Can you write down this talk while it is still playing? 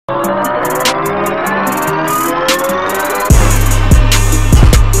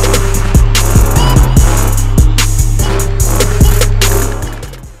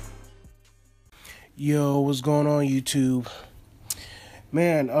YouTube?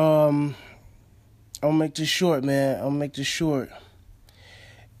 Man, I'll make this short, man.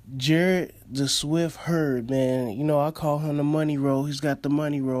 Jarrett the Swift Hurd, man. You know, I call him the money roll. He's got the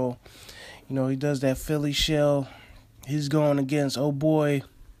money roll. You know, he does that Philly shell. He's going against old boy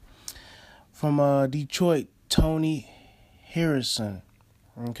from Detroit, Tony Harrison.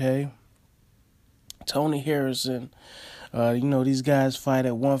 Okay? Tony Harrison. You know, these guys fight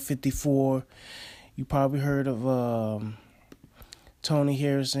at 154. You probably heard of Tony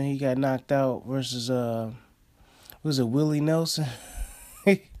Harrison. He got knocked out versus was it Willie Nelson?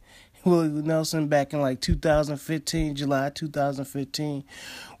 Willie Nelson back in like 2015, July 2015.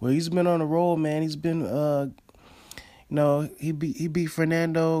 Well, he's been on the roll, man. He's been you know, he beat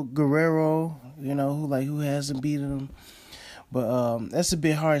Fernando Guerrero, you know, who hasn't beaten him. But that's a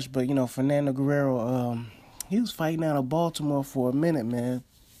bit harsh, but you know, Fernando Guerrero, he was fighting out of Baltimore for a minute, man.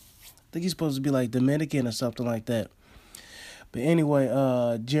 I think he's supposed to be like Dominican or something like that. But anyway,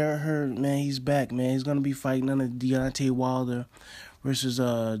 Jarrett Hurd, man, he's back, man. He's gonna be fighting under Deontay Wilder versus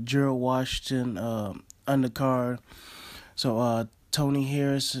Gerald Washington undercard. So Tony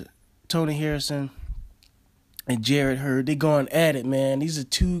Harrison and Jarrett Hurd, they going at it, man. This is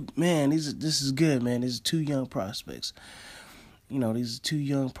good, man. These are two young prospects. You know, these are two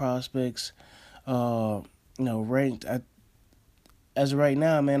young prospects. You know, ranked as of right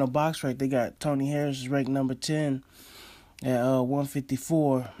now, man, on BoxRec, they got Tony Harris ranked number 10 at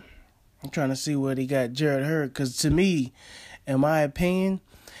 154. I'm trying to see where they got Jarrett Hurd, because to me, in my opinion,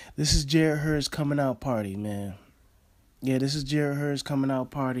 this is Jarrett Hurd's coming out party, man. Yeah, this is Jarrett Hurd's coming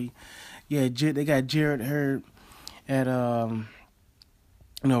out party. Yeah, they got Jarrett Hurd at you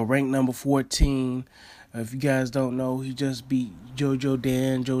know, ranked number 14. If you guys don't know, he just beat Jojo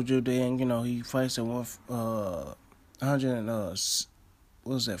Dan. You know, he fights at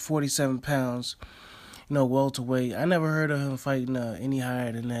 47 pounds. You know, welterweight. I never heard of him fighting any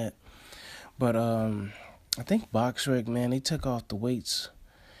higher than that. But I think BoxRec, man, they took off the weights.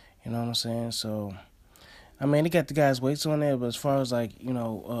 You know what I'm saying? So, I mean, they got the guys' weights on there, but as far as like, you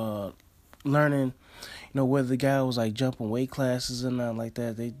know, learning, you know, whether the guy was like jumping weight classes and nothing like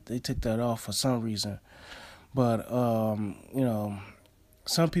that, they took that off for some reason. But you know,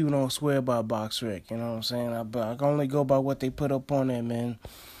 some people don't swear about BoxRec, you know what I'm saying? I can only go by what they put up on there, man.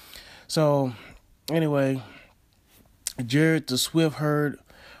 So anyway, Jarrett the Swift Hurd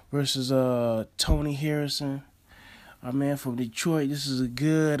versus Tony Harrison. Our man from Detroit. This is a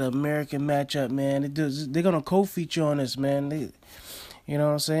good American matchup, man. They're gonna co-feature on this, man. You know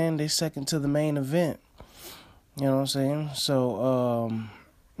what I'm saying? They second to the main event. You know what I'm saying? So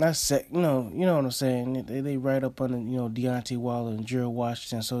you know what I'm saying? They right up under, you know, Deontay Wilder and Gerald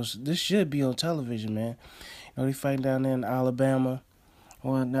Washington. So this should be on television, man. You know, they fighting down there in Alabama,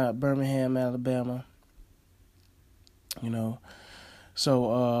 or not Birmingham, Alabama. You know,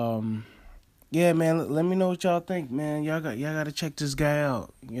 so yeah, man. Let me know what y'all think, man. Y'all got to check this guy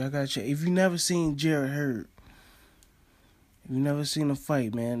out. Y'all got to check. If you never seen Jarrett Hurd, if you never seen him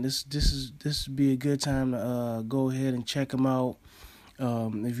fight, man, this would be a good time to go ahead and check him out.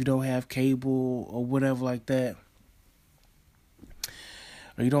 If you don't have cable or whatever like that,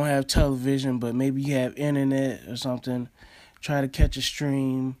 or you don't have television, but maybe you have internet or something, try to catch a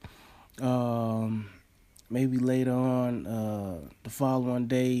stream. Maybe later on, the following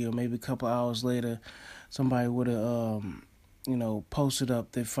day, or maybe a couple hours later, somebody would have, you know, posted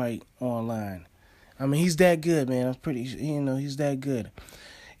up their fight online. I mean, he's that good, man. He's that good.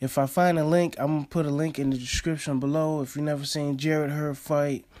 If I find a link, I'm going to put a link in the description below. If you've never seen Jarrett Hurd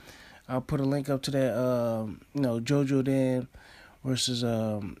fight, I'll put a link up to that, you know, Jojo Dan versus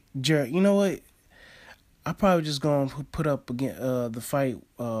Jarrett. You know what? I probably just going to put up again the fight,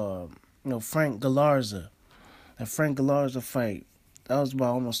 you know, Frank Galarza. That Frank Galarza fight. That was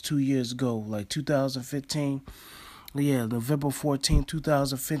about almost 2 years ago, like 2015. Yeah, November 14,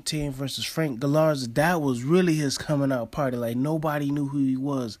 2015 versus Frank Galarza. That was really his coming out party. Like, nobody knew who he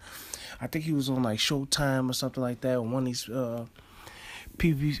was. I think he was on, like, Showtime or something like that, on one of these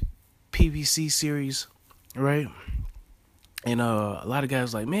PBC series, right? And a lot of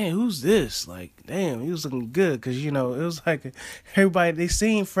guys like, man, who's this? Like, damn, he was looking good. Because, you know, it was like everybody, they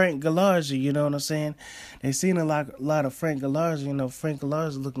seen Frank Galarza, you know what I'm saying? They seen a lot of Frank Galarza, you know, Frank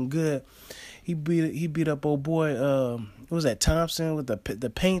Galarza looking good. He beat up old boy, what was that, Thompson with the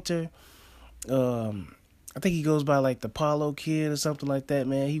painter? I think he goes by like the Apollo Kid or something like that,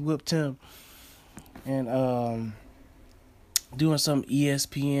 man. He whipped him. And doing some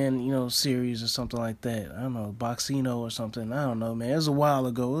ESPN, you know, series or something like that. I don't know, Boxino or something. I don't know, man. It was a while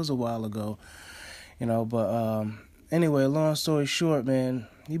ago. You know, but anyway, long story short, man,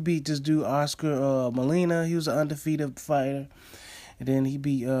 He beat this dude Oscar Molina. He was an undefeated fighter, and then he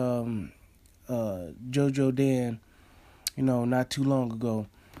beat JoJo Dan. Not too long ago,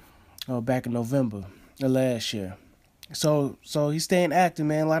 back in November of last year. So he's staying active,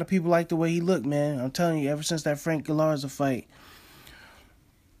 man. A lot of people like the way he looked, man. I'm telling you, ever since that Frank Galarza fight,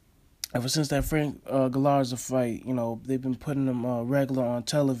 they've been putting him regular on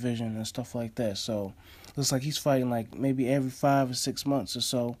television and stuff like that. So looks like he's fighting like maybe every 5 or 6 months or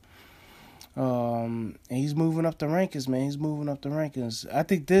so. And he's moving up the rankings, man. He's moving up the rankings. I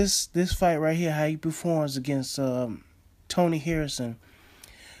think this fight right here, how he performs against Tony Harrison,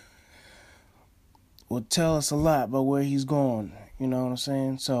 will tell us a lot about where he's going. You know what I'm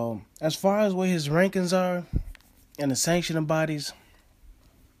saying? So as far as where his rankings are and the sanctioning bodies,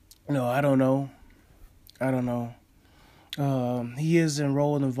 I don't know. He is in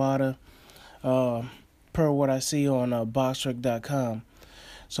Roll, Nevada, per what I see on BoxRec.com.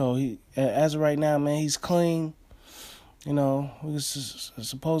 So he, as of right now, man, he's clean.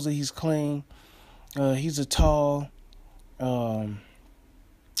 Supposedly he's clean. He's a tall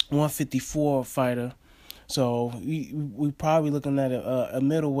 154 fighter. So we probably looking at a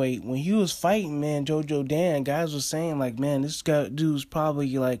middleweight. When he was fighting, man, JoJo Dan, guys were saying like, man, this dude's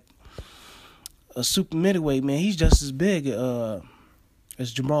probably like a super middleweight, man. He's just as big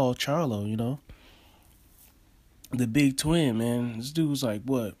as Jamal Charlo, the big twin, man. This dude's like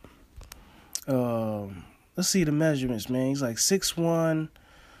what? Let's see the measurements, man. He's like 6'1",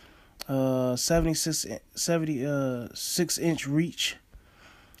 76-inch reach,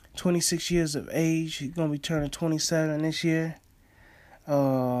 26 years of age. He's gonna be turning 27 this year. He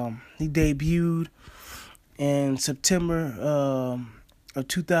debuted in September of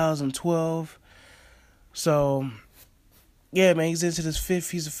 2012. So, yeah, man, he's into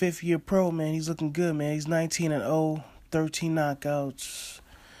he's a fifth year pro, man. He's looking good, man. He's 19-0, 13 knockouts,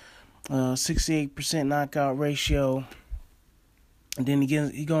 68% knockout ratio. And then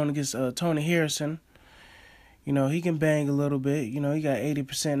he going against Tony Harrison. He can bang a little bit. He got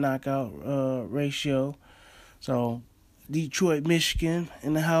 80% knockout ratio. So, Detroit, Michigan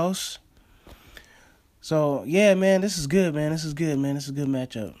in the house. So, yeah, man, this is good, man. This is a good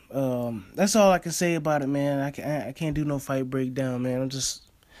matchup. That's all I can say about it, man. I can't do no fight breakdown, man. I'm just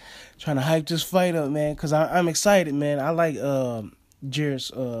trying to hype this fight up, man, because I'm excited, man. I like Jarrett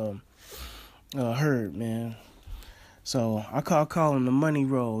Hurd, man. So I call him the money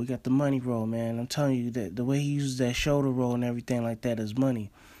roll. He got the money roll, man. I'm telling you that the way he uses that shoulder roll and everything like that is money.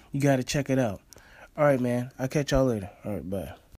 You got to check it out. All right, man. I'll catch y'all later. All right, bye.